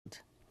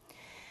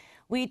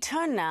We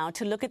turn now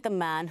to look at the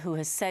man who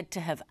is said to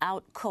have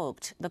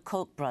out-coked the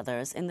Koch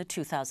brothers in the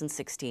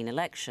 2016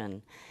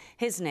 election.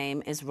 His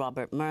name is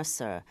Robert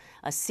Mercer,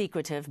 a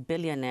secretive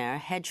billionaire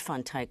hedge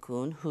fund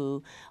tycoon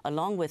who,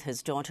 along with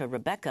his daughter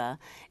Rebecca,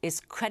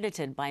 is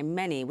credited by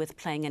many with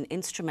playing an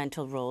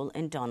instrumental role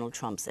in Donald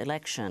Trump's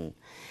election.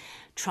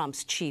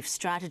 Trump's chief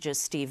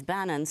strategist, Steve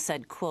Bannon,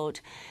 said, quote,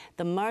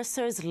 "The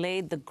Mercers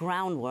laid the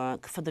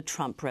groundwork for the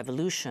Trump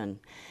revolution.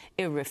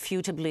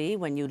 Irrefutably,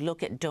 when you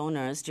look at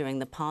donors during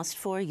the past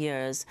 4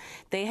 years,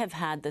 they have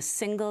had the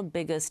single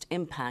biggest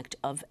impact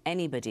of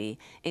anybody,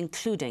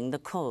 including the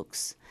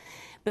Kochs."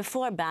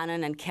 Before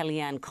Bannon and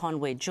Kellyanne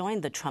Conway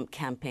joined the Trump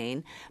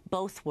campaign,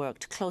 both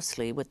worked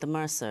closely with the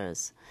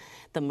Mercers.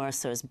 The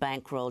Mercers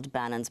bankrolled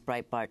Bannon's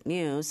Breitbart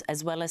News,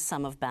 as well as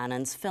some of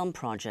Bannon's film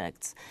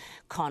projects.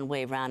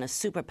 Conway ran a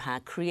super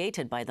PAC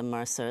created by the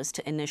Mercers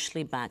to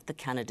initially back the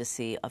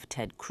candidacy of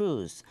Ted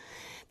Cruz.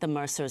 The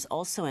Mercers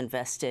also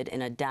invested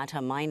in a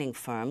data mining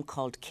firm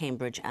called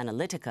Cambridge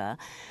Analytica,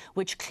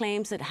 which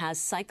claims it has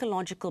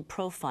psychological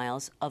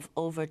profiles of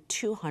over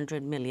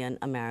 200 million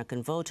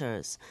American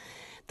voters.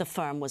 The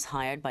firm was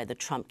hired by the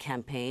Trump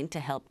campaign to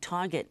help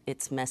target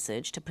its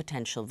message to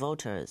potential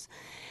voters.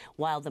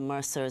 While the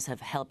Mercers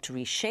have helped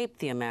reshape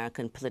the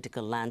American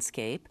political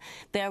landscape,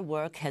 their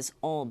work has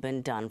all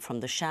been done from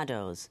the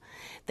shadows.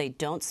 They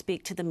don't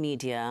speak to the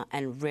media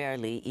and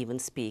rarely even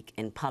speak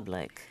in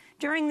public.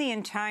 During the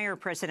entire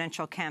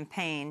presidential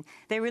campaign,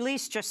 they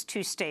released just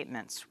two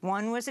statements.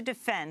 One was a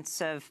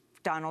defense of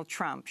Donald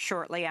Trump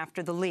shortly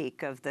after the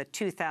leak of the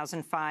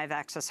 2005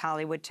 Access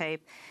Hollywood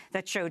tape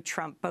that showed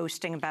Trump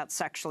boasting about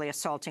sexually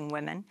assaulting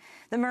women.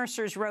 The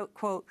Mercers wrote,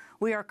 quote,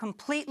 "We are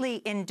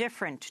completely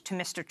indifferent to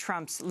Mr.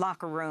 Trump's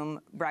locker room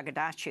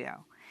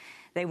braggadocio."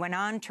 They went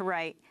on to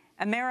write,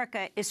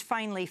 "America is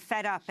finally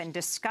fed up and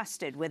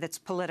disgusted with its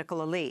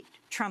political elite.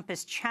 Trump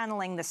is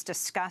channeling this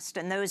disgust,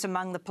 and those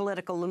among the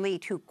political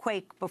elite who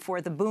quake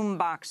before the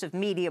boombox of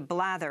media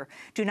blather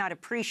do not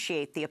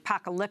appreciate the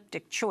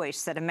apocalyptic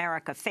choice that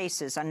America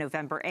faces on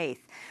November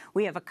 8th.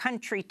 We have a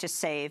country to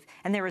save,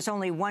 and there is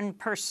only one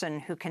person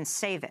who can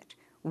save it.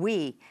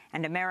 We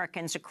and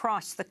Americans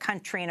across the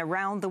country and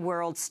around the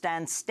world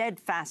stand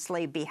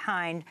steadfastly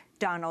behind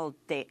Donald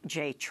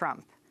J.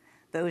 Trump."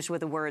 Those were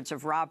the words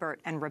of Robert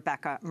and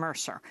Rebecca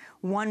Mercer,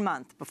 1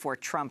 month before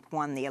Trump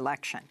won the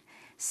election.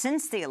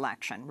 Since the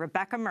election,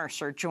 Rebecca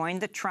Mercer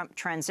joined the Trump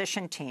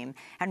transition team,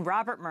 and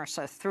Robert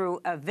Mercer threw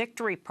a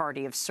victory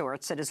party of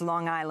sorts at his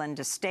Long Island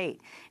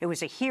estate. It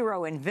was a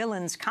hero and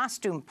villains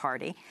costume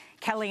party.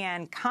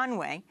 Kellyanne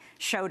Conway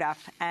showed up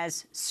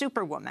as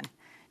Superwoman.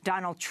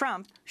 Donald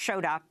Trump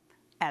showed up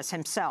as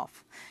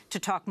himself. To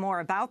talk more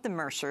about the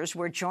Mercers,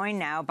 we're joined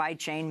now by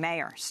Jane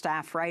Mayer,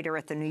 staff writer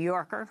at The New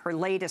Yorker. Her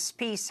latest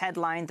piece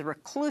headlined "The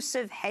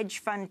Reclusive Hedge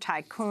Fund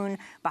Tycoon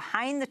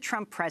Behind the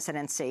Trump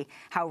Presidency: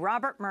 How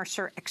Robert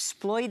Mercer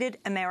Exploited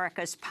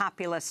America's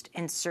Populist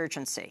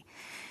Insurgency."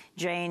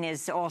 Jane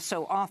is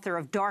also author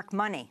of Dark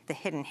Money, The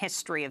Hidden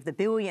History of the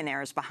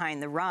Billionaires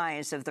Behind the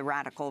Rise of the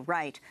Radical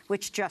Right,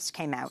 which just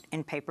came out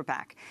in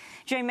paperback.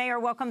 Jane Mayer,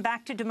 welcome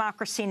back to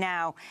Democracy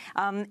Now!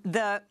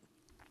 The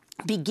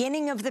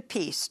beginning of the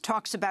piece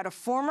talks about a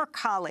former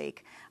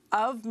colleague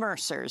of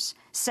Mercer's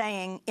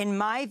saying, "In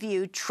my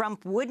view,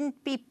 Trump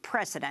wouldn't be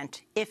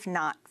president if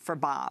not for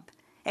Bob."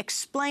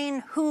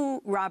 Explain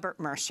who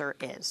Robert Mercer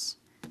is.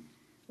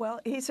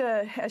 Well, he's,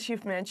 as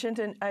you've mentioned,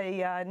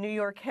 a New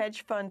York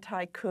hedge fund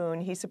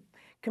tycoon. He's a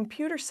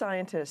computer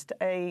scientist,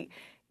 a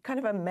kind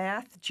of a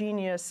math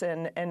genius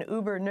and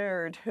uber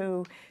nerd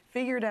who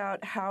figured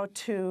out how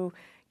to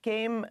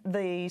game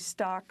the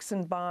stocks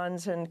and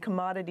bonds and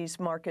commodities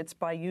markets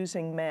by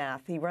using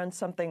math. He runs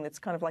something that's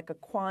kind of like a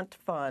quant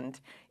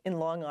fund in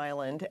Long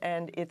Island,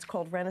 and it's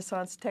called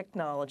Renaissance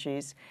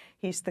Technologies.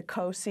 He's the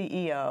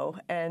co-CEO,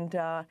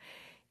 and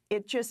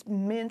it just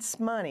mints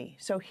money.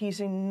 So he's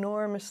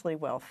enormously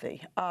wealthy.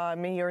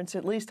 He earns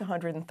at least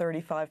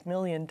 $135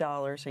 million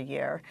a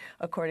year,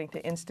 according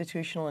to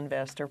Institutional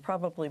Investor,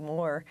 probably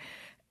more.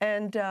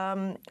 And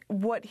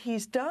what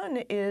he's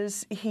done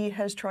is he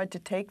has tried to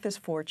take this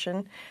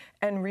fortune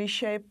and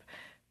reshape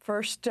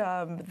first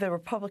the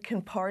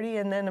Republican Party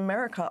and then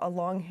America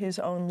along his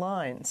own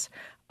lines.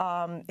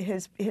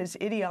 His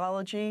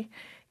ideology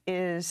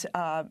is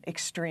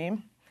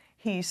extreme.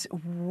 He's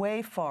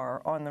way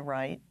far on the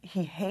right.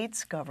 He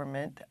hates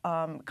government,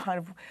 kind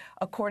of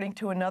according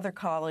to another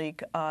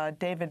colleague,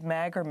 David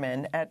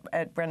Magerman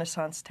at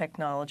Renaissance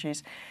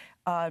Technologies.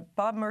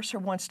 Bob Mercer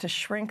wants to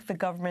shrink the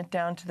government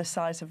down to the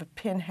size of a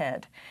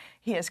pinhead.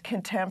 He has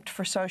contempt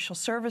for social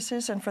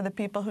services and for the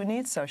people who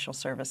need social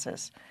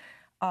services.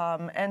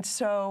 And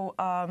so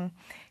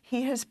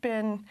he has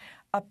been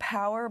a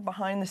power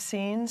behind the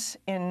scenes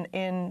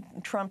in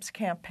Trump's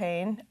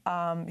campaign.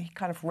 He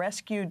kind of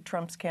rescued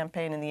Trump's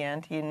campaign in the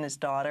end, he and his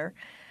daughter.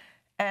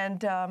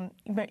 And,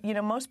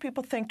 most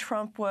people think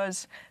Trump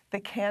was the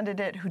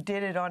candidate who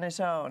did it on his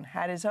own,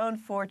 had his own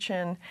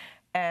fortune,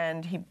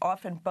 and he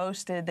often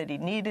boasted that he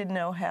needed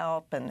no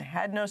help and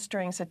had no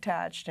strings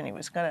attached, and he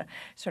was going to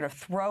sort of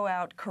throw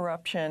out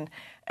corruption.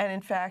 And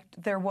in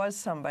fact, there was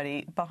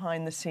somebody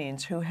behind the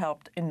scenes who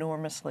helped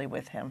enormously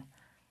with him.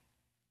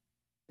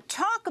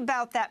 Talk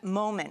about that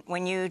moment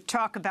when you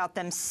talk about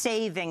them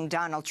saving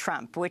Donald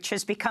Trump, which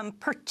has become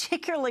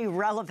particularly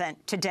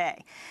relevant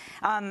today.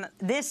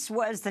 This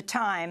was the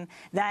time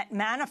that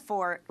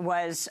Manafort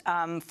was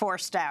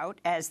forced out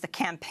as the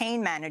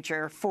campaign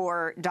manager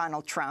for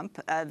Donald Trump.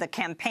 The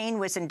campaign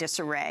was in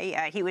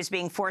disarray. He was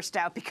being forced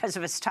out because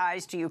of his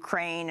ties to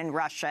Ukraine and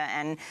Russia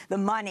and the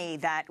money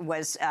that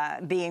was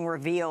being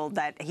revealed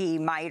that he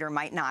might or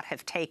might not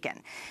have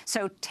taken.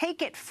 So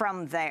take it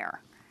from there.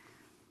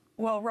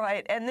 Well,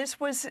 right, and this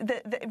was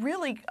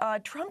really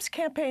Trump's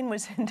campaign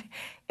was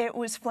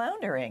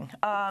floundering.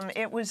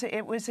 It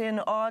was in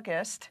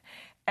August,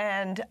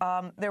 and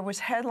there was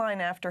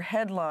headline after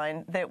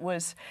headline that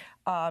was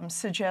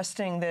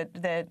suggesting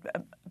that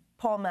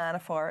Paul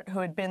Manafort, who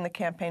had been the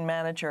campaign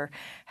manager,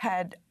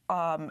 had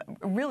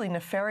really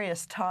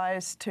nefarious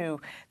ties to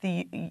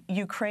the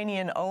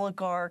Ukrainian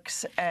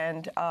oligarchs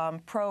and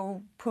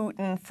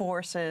pro-Putin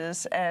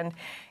forces, and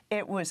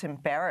it was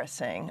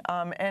embarrassing.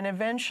 And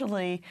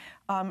eventually,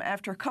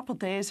 after a couple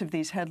days of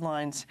these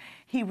headlines,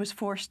 he was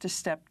forced to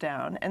step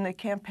down, and the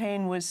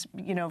campaign was,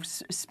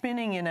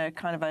 spinning in a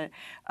kind of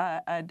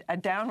a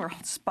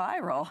downward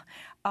spiral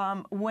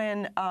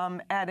when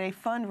at a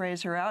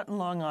fundraiser out in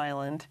Long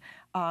Island,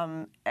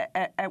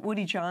 at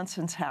Woody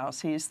Johnson's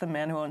house, he's the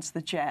man who owns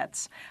the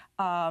Jets,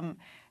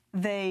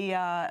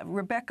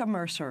 Rebecca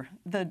Mercer,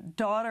 the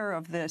daughter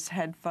of this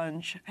hedge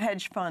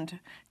fund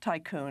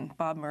tycoon,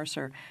 Bob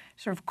Mercer,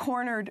 sort of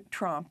cornered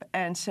Trump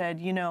and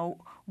said,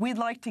 we'd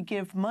like to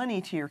give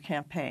money to your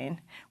campaign.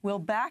 We'll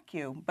back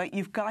you, but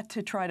you've got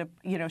to try to,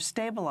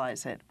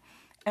 stabilize it.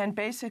 And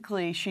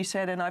basically, she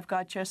said, and I've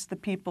got just the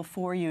people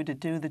for you to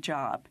do the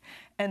job.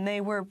 And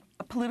they were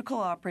political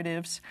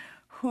operatives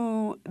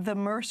who the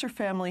Mercer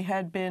family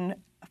had been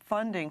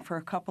funding for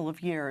a couple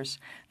of years,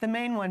 the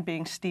main one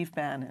being Steve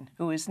Bannon,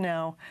 who is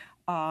now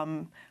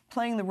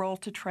playing the role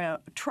to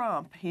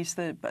Trump. He's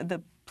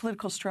the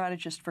political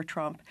strategist for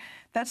Trump.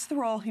 That's the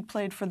role he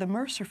played for the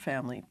Mercer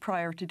family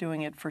prior to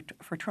doing it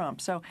for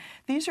Trump. So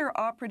these are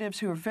operatives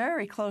who are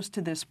very close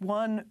to this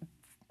one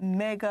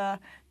mega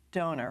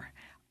donor.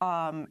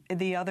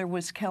 The other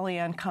was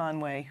Kellyanne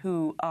Conway,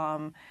 who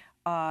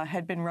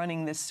had been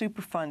running this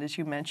super fund, as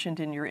you mentioned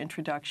in your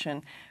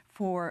introduction,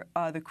 for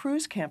the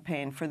Cruz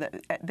campaign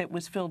that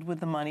was filled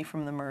with the money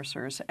from the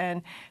Mercers.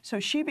 And so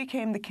she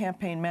became the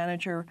campaign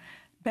manager.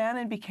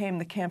 Bannon became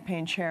the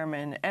campaign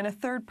chairman. And a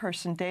third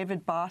person,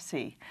 David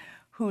Bossie,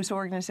 whose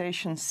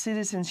organization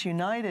Citizens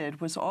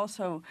United was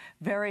also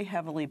very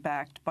heavily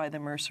backed by the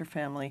Mercer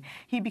family,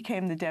 he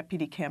became the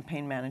deputy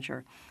campaign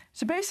manager.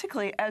 So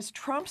basically, as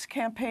Trump's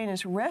campaign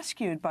is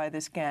rescued by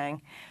this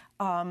gang,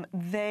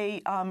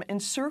 they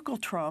encircle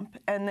Trump,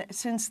 and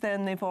since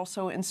then they've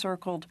also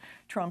encircled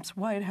Trump's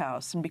White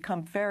House and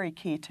become very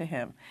key to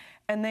him.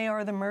 And they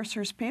are the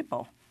Mercer's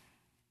people.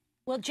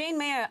 Well, Jane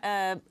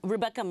Mayer,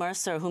 Rebecca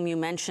Mercer, whom you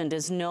mentioned,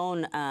 is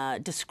known,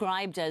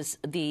 described as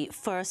the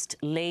first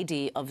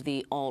lady of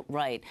the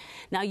alt-right.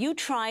 Now, you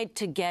tried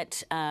to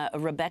get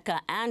Rebecca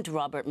and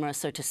Robert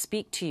Mercer to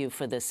speak to you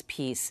for this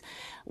piece.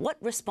 What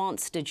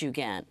response did you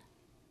get?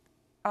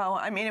 Oh,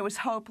 I mean, it was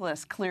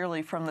hopeless,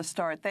 clearly, from the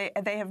start. They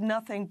have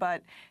nothing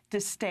but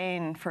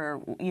disdain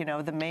for,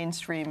 the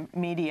mainstream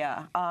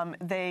media.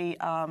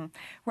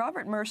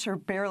 Robert Mercer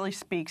barely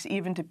speaks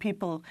even to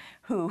people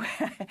who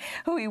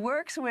he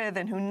works with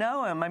and who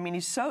know him. I mean,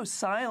 he's so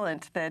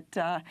silent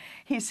that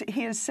he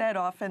has said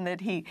often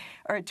that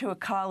or to a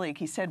colleague,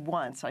 he said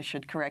once, I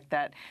should correct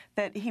that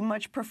he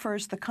much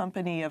prefers the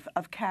company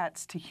of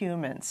cats to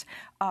humans.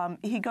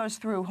 He goes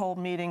through whole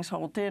meetings,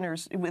 whole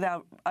dinners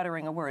without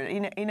uttering a word.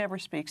 He never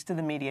speaks to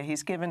the media.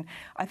 He's given,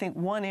 I think,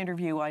 one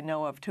interview I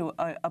know of to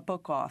a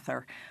book author,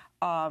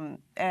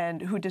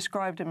 and who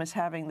described him as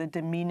having the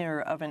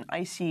demeanor of an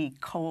icy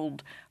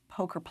cold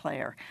poker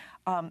player.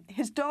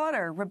 His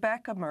daughter,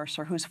 Rebecca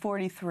Mercer, who's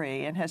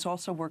 43 and has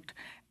also worked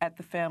at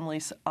the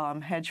family's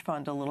hedge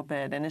fund a little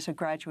bit and is a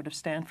graduate of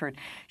Stanford,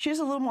 she's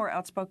a little more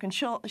outspoken.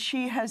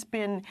 She has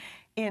been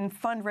in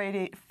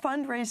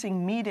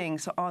fundraising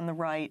meetings on the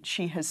right.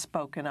 She has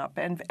spoken up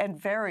and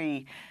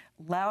very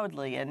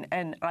loudly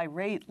and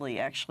irately,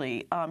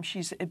 actually.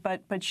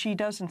 But she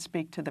doesn't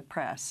speak to the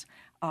press.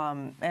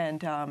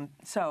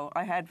 So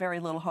I had very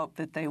little hope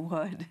that they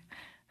would.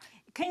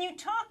 Can you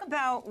talk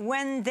about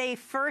when they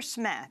first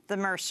met, the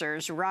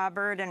Mercers,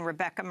 Robert and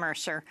Rebecca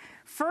Mercer,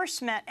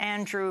 first met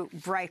Andrew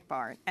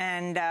Breitbart,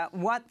 and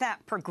what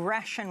that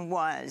progression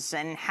was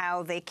and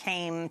how they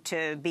came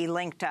to be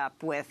linked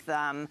up with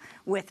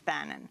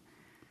Bannon?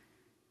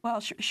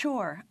 Well,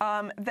 sure.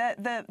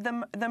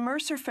 The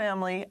Mercer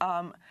family,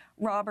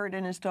 Robert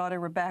and his daughter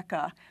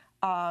Rebecca,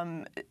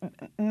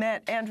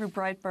 met Andrew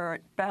Breitbart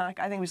back,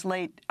 I think it was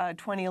late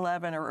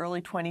 2011 or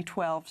early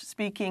 2012,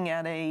 speaking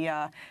at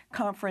a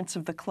conference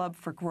of the Club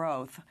for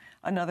Growth,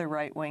 another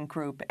right-wing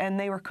group, and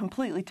they were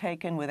completely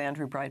taken with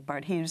Andrew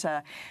Breitbart. He was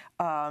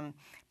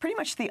pretty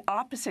much the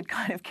opposite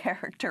kind of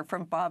character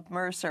from Bob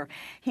Mercer.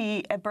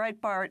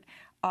 Breitbart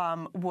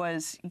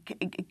was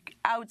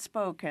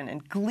outspoken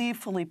and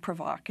gleefully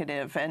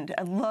provocative and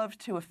loved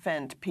to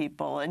offend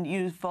people and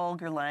use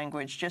vulgar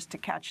language just to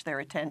catch their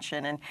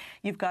attention. And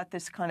you've got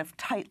this kind of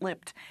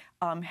tight-lipped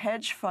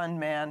hedge fund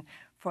man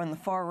from the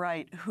far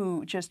right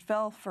who just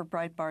fell for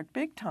Breitbart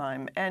big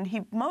time.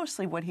 And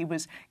mostly what he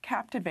was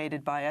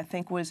captivated by, I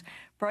think, was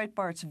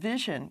Breitbart's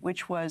vision,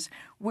 which was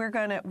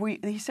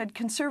he said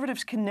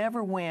conservatives can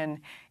never win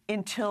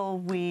until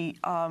we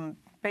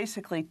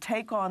basically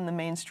take on the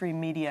mainstream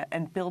media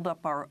and build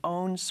up our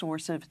own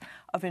sources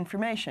of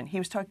information. He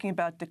was talking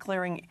about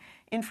declaring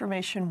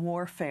information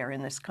warfare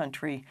in this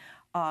country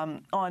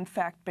on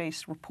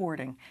fact-based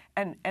reporting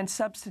and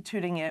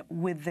substituting it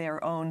with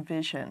their own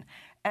vision.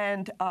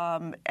 And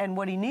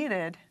what he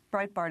needed,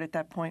 Breitbart at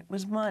that point,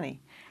 was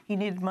money. He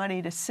needed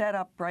money to set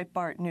up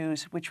Breitbart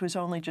News, which was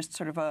only just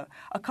sort of a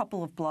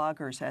couple of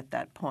bloggers at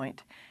that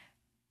point.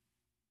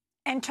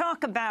 And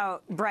talk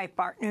about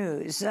Breitbart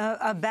News,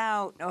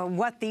 about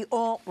what the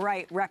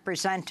alt-right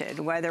represented,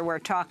 whether we're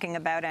talking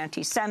about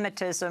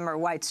anti-Semitism or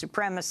white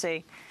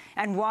supremacy,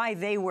 and why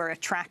they were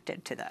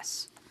attracted to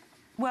this.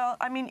 Well,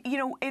 I mean, you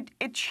know,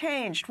 it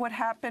changed. What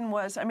happened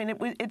was, I mean,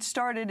 it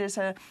started as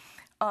a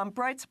Andrew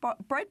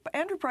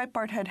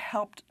Breitbart had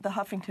helped the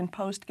Huffington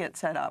Post get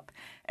set up,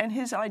 and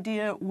his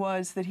idea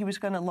was that he was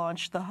going to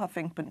launch the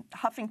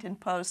Huffington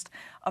Post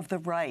of the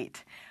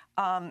right.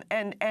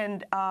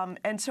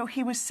 And so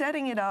he was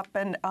setting it up,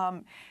 and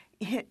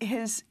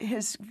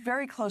his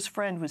very close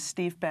friend was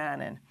Steve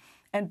Bannon,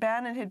 and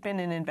Bannon had been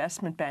in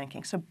investment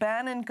banking. So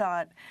Bannon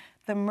got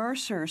the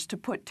Mercers to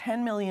put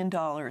 $10 million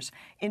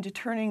into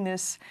turning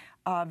this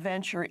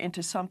venture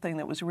into something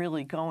that was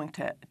really going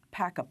to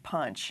pack a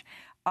punch.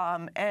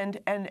 And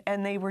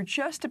they were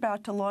just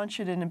about to launch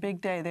it in a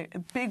big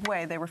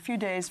way. They were a few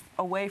days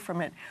away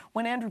from it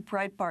when Andrew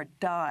Breitbart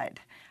died.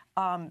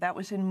 That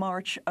was in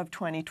March of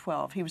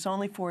 2012. He was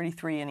only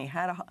 43, and he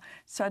had a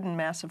sudden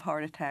massive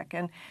heart attack.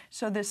 And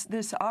so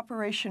this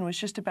operation was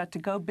just about to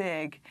go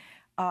big.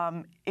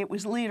 It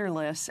was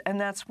leaderless, and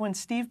that's when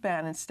Steve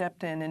Bannon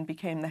stepped in and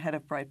became the head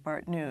of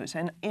Breitbart News.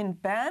 And in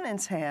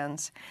Bannon's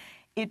hands,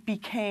 it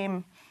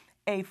became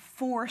a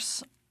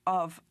force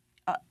of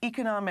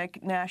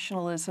economic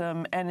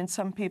nationalism and, in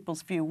some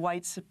people's view,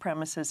 white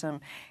supremacism.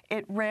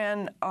 It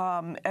ran,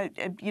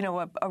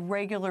 a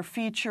regular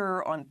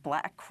feature on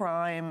black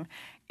crime.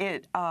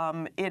 It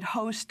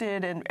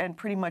hosted and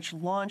pretty much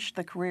launched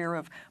the career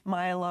of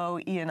Milo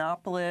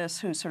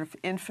Yiannopoulos, who's sort of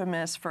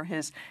infamous for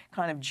his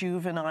kind of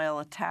juvenile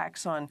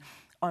attacks on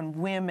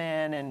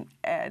women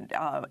and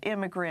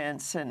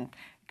immigrants and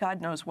God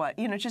knows what.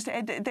 You know, just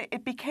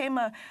it became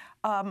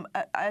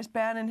as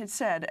Bannon had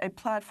said, a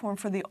platform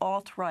for the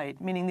alt-right,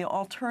 meaning the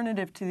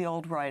alternative to the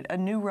old right, a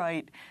new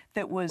right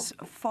that was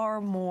far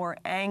more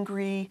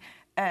angry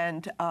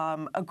and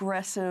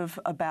aggressive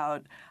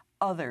about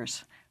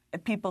others,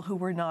 people who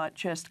were not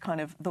just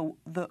kind of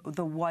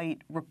the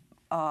white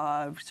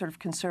sort of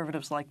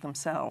conservatives like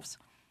themselves.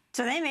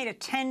 So they made a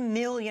 $10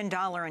 million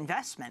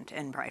investment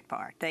in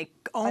Breitbart. They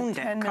owned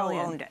it,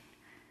 co-owned it.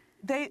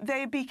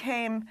 They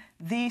became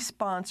the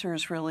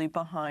sponsors really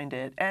behind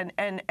it. And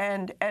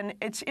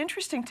it's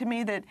interesting to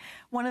me that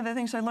one of the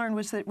things I learned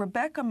was that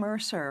Rebecca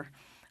Mercer,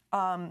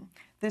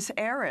 this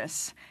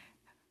heiress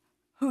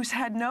who's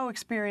had no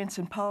experience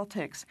in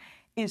politics,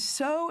 is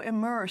so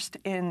immersed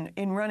in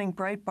running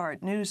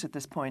Breitbart News at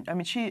this point. I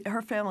mean,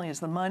 her family is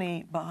the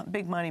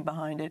big money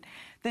behind it,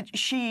 that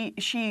she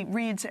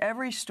reads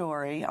every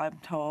story, I'm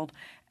told,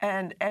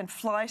 and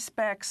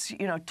fly-specs,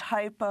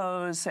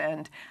 typos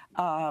and,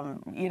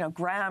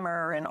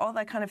 grammar and all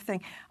that kind of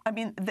thing. I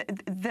mean,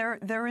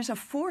 there is a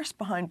force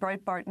behind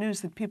Breitbart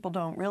News that people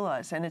don't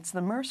realize, and it's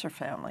the Mercer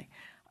family.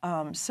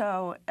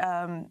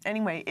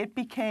 Anyway, it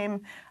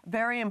became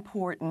very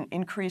important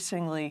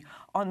increasingly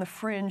on the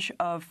fringe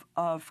of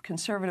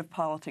conservative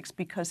politics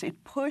because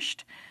it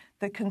pushed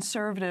the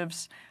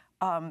conservatives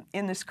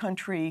in this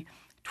country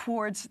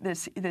towards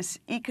this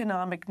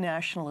economic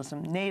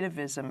nationalism,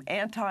 nativism,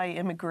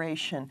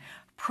 anti-immigration,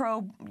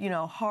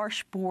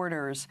 harsh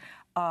borders,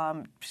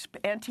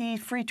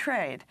 anti-free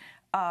trade,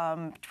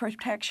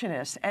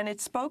 protectionist, and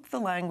it spoke the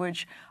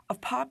language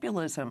of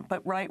populism,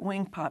 but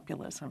right-wing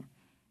populism.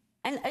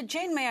 And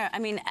Jane Mayer, I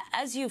mean,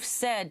 as you've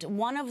said,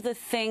 one of the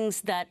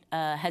things that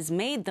has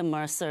made the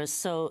Mercers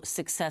so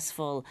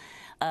successful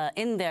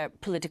in their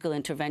political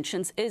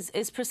interventions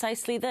is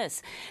precisely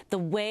this, the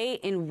way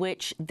in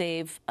which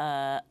they've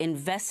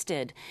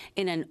invested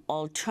in an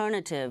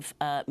alternative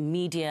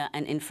media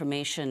and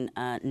information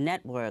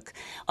network,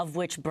 of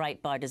which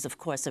Breitbart is, of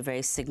course, a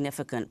very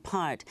significant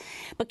part.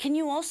 But can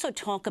you also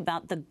talk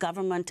about the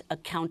Government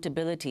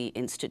Accountability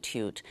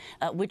Institute,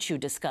 which you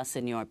discuss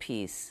in your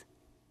piece?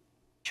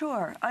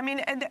 Sure. I mean,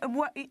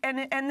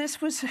 and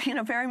this was,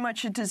 very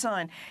much a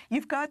design.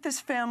 You've got this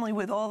family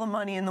with all the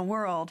money in the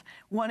world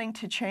wanting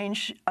to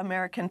change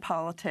American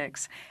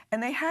politics,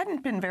 and they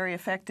hadn't been very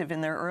effective in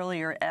their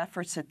earlier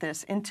efforts at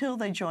this until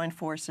they joined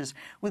forces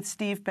with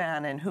Steve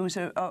Bannon, who's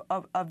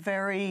a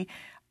very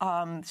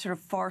sort of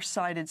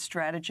far-sighted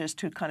strategist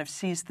who kind of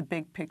sees the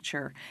big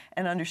picture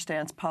and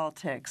understands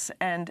politics.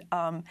 And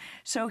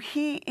so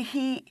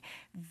he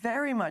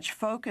very much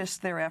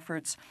focused their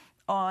efforts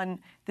on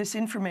this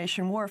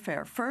information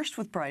warfare, first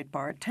with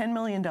Breitbart, $10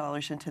 million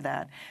into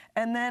that.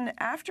 And then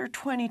after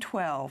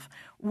 2012,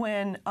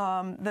 when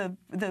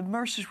the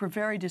Mercers were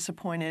very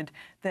disappointed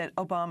that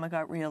Obama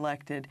got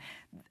reelected,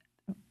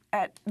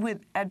 at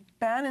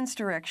Bannon's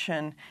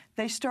direction,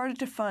 they started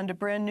to fund a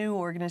brand new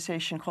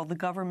organization called the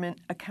Government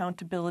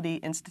Accountability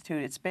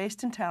Institute. It's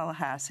based in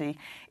Tallahassee.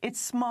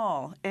 It's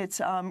small. It's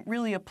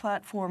really a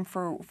platform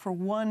for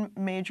one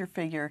major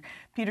figure,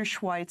 Peter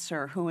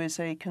Schweitzer, who is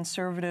a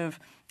conservative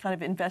kind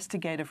of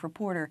investigative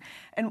reporter.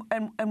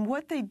 And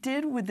what they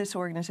did with this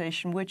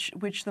organization,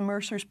 which the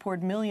Mercers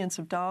poured millions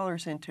of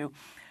dollars into,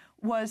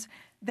 was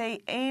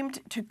they aimed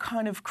to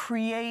kind of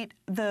create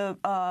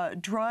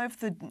drive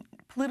the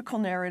political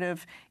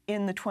narrative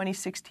in the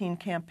 2016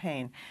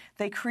 campaign.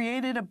 They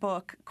created a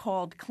book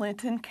called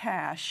Clinton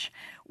Cash,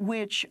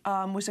 which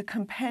was a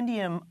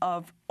compendium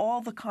of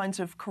all the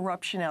kinds of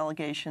corruption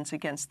allegations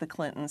against the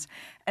Clintons.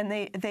 And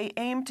they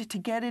aimed to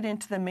get it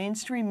into the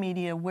mainstream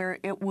media where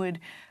it would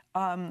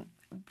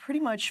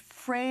pretty much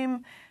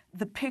frame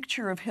the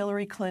picture of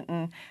Hillary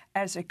Clinton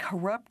as a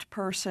corrupt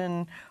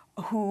person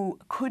who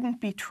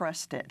couldn't be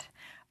trusted.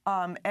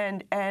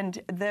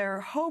 And their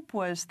hope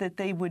was that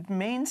they would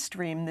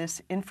mainstream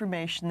this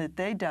information that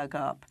they dug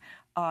up.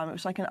 It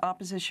was like an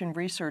opposition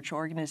research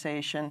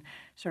organization,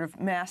 sort of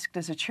masked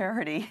as a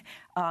charity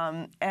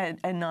and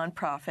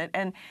nonprofit.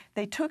 And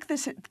they took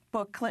this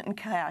book, Clinton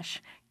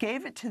Cash,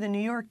 gave it to the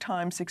New York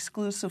Times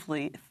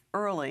exclusively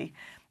early,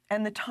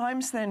 and the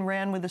Times then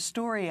ran with a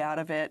story out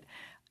of it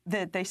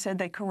that they said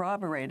they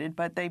corroborated,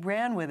 but they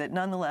ran with it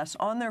nonetheless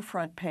on their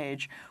front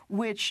page,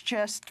 which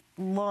just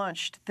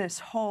launched this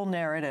whole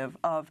narrative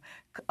of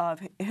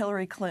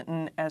Hillary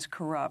Clinton as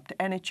corrupt.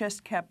 And it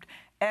just kept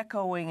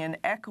echoing and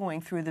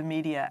echoing through the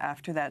media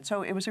after that.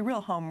 So it was a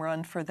real home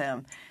run for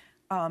them.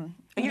 A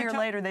year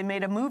later, they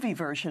made a movie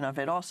version of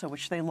it also,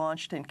 which they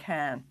launched in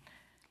Cannes.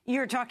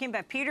 You're talking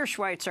about Peter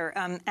Schweitzer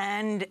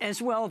and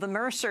as well the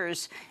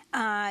Mercers.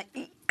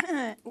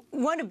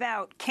 What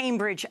about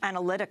Cambridge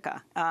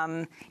Analytica,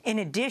 in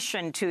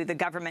addition to the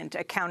Government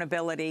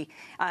Accountability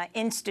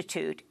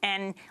Institute,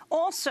 and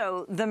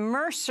also the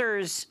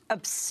Mercers'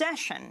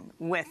 obsession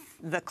with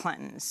the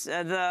Clintons,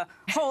 the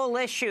whole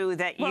issue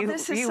that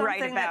you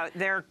write about?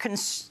 They're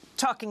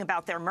talking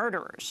about their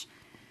murderers.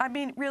 I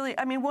mean, really,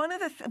 one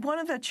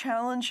of the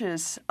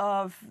challenges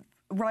of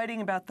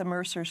writing about the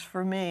Mercers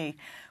for me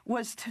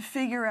was to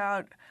figure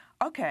out,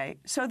 okay,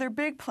 so they're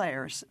big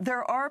players.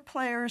 There are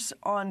players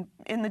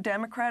in the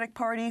Democratic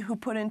Party who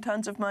put in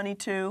tons of money,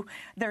 too.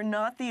 They're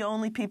not the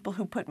only people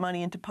who put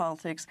money into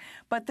politics,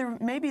 but they're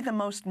maybe the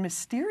most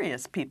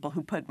mysterious people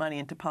who put money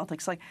into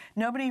politics. Like,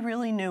 nobody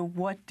really knew,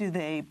 what do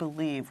they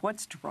believe?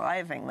 What's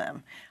driving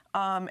them?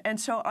 And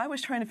so I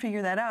was trying to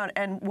figure that out.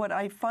 And what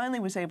I finally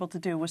was able to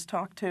do was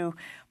talk to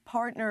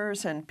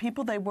partners and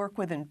people they work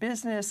with in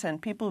business and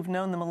people who've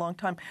known them a long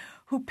time,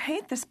 who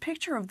paint this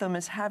picture of them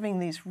as having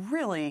these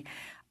really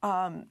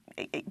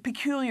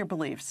peculiar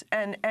beliefs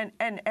and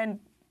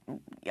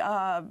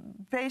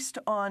based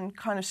on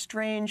kind of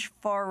strange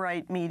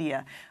far-right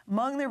media.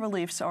 Among their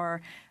beliefs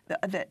are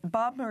that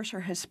Bob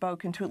Mercer has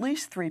spoken to at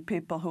least 3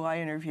 people who I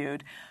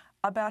interviewed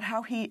about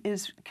how he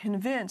is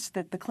convinced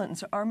that the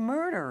Clintons are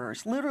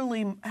murderers,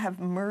 literally have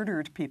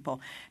murdered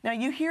people. Now,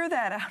 you hear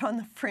that out on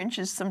the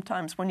fringes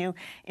sometimes when you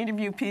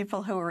interview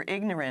people who are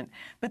ignorant,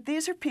 but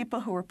these are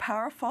people who are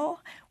powerful,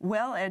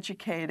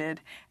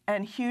 well-educated,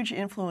 and huge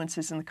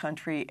influences in the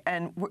country,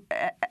 and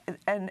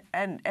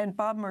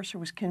Bob Mercer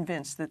was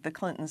convinced that the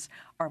Clintons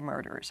are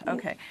murderers.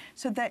 Okay,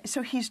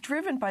 so he's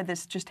driven by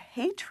this just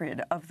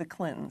hatred of the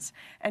Clintons,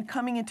 and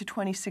coming into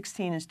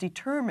 2016 is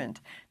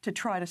determined to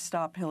try to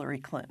stop Hillary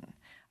Clinton,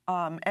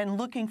 and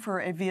looking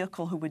for a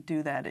vehicle who would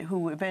do that,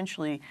 who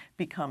eventually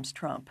becomes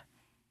Trump.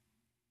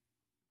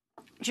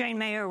 Jane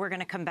Mayer, we're going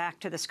to come back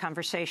to this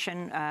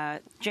conversation.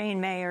 Jane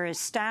Mayer is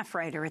staff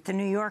writer at The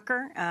New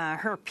Yorker.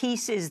 Her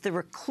piece is The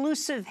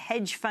Reclusive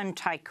Hedge Fund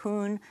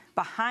Tycoon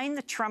Behind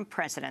the Trump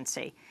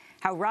Presidency,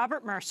 How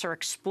Robert Mercer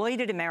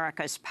Exploited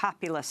America's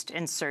Populist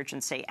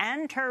Insurgency.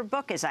 And her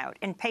book is out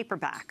in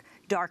paperback,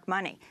 Dark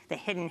Money, The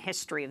Hidden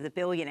History of the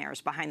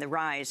Billionaires Behind the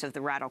Rise of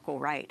the Radical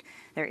Right.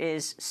 There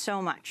is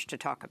so much to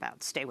talk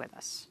about. Stay with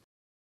us.